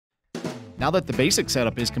Now that the basic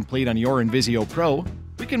setup is complete on your Envizio Pro,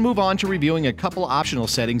 we can move on to reviewing a couple optional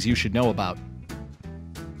settings you should know about.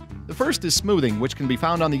 The first is smoothing, which can be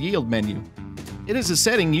found on the yield menu. It is a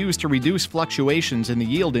setting used to reduce fluctuations in the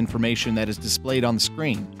yield information that is displayed on the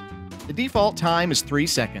screen. The default time is 3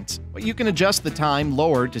 seconds, but you can adjust the time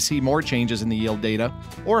lower to see more changes in the yield data,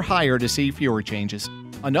 or higher to see fewer changes.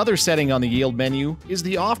 Another setting on the yield menu is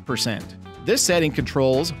the off percent. This setting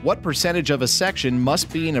controls what percentage of a section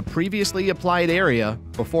must be in a previously applied area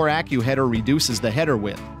before AccuHeader reduces the header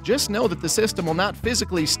width. Just know that the system will not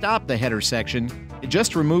physically stop the header section, it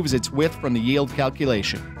just removes its width from the yield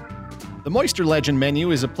calculation. The Moisture Legend menu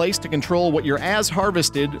is a place to control what your as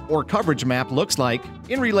harvested or coverage map looks like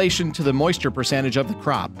in relation to the moisture percentage of the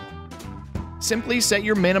crop. Simply set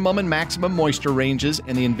your minimum and maximum moisture ranges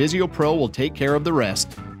and the Envizio Pro will take care of the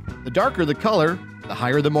rest. The darker the color, the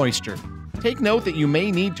higher the moisture. Take note that you may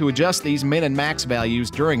need to adjust these min and max values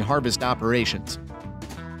during harvest operations.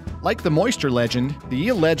 Like the Moisture Legend, the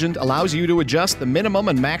Yield Legend allows you to adjust the minimum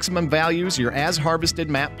and maximum values your as harvested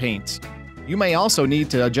map paints. You may also need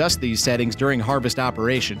to adjust these settings during harvest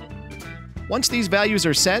operation. Once these values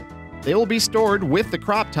are set, they will be stored with the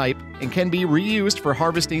crop type and can be reused for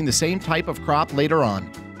harvesting the same type of crop later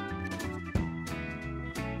on.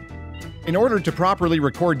 In order to properly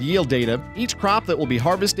record yield data, each crop that will be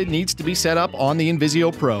harvested needs to be set up on the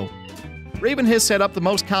Envizio Pro. Raven has set up the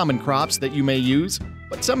most common crops that you may use,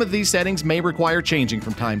 but some of these settings may require changing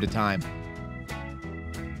from time to time.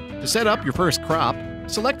 To set up your first crop,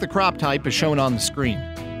 select the crop type as shown on the screen.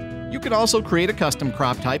 You can also create a custom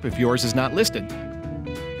crop type if yours is not listed.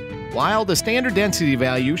 While the standard density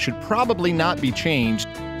value should probably not be changed,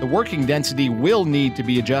 the working density will need to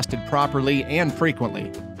be adjusted properly and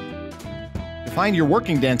frequently. To find your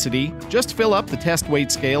working density, just fill up the test weight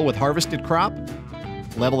scale with harvested crop,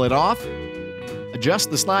 level it off, adjust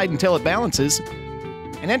the slide until it balances,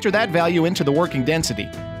 and enter that value into the working density.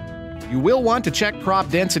 You will want to check crop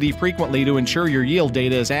density frequently to ensure your yield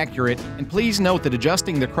data is accurate, and please note that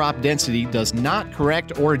adjusting the crop density does not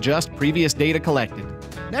correct or adjust previous data collected.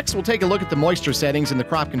 Next, we'll take a look at the moisture settings in the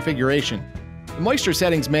crop configuration. The Moisture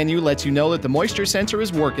Settings menu lets you know that the moisture sensor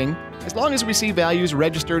is working as long as we see values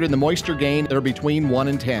registered in the moisture gain that are between 1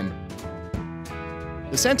 and 10.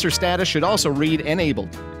 The sensor status should also read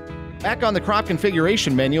Enabled. Back on the crop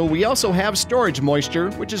configuration menu, we also have storage moisture,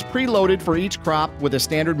 which is preloaded for each crop with a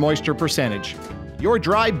standard moisture percentage. Your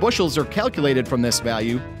dry bushels are calculated from this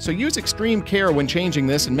value, so use extreme care when changing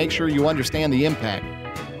this and make sure you understand the impact.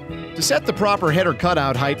 To set the proper header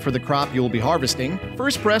cutout height for the crop you will be harvesting,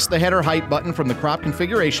 first press the header height button from the crop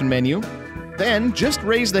configuration menu, then just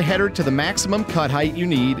raise the header to the maximum cut height you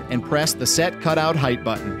need and press the Set Cutout Height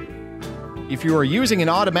button. If you are using an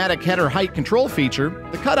automatic header height control feature,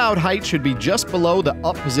 the cutout height should be just below the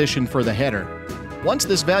up position for the header. Once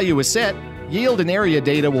this value is set, yield and area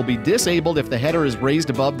data will be disabled if the header is raised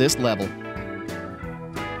above this level.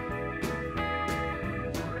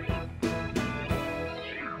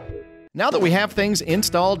 Now that we have things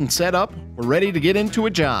installed and set up, we're ready to get into a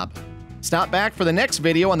job. Stop back for the next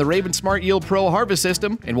video on the Raven SmartYield Pro harvest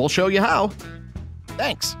system and we'll show you how.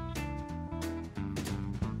 Thanks!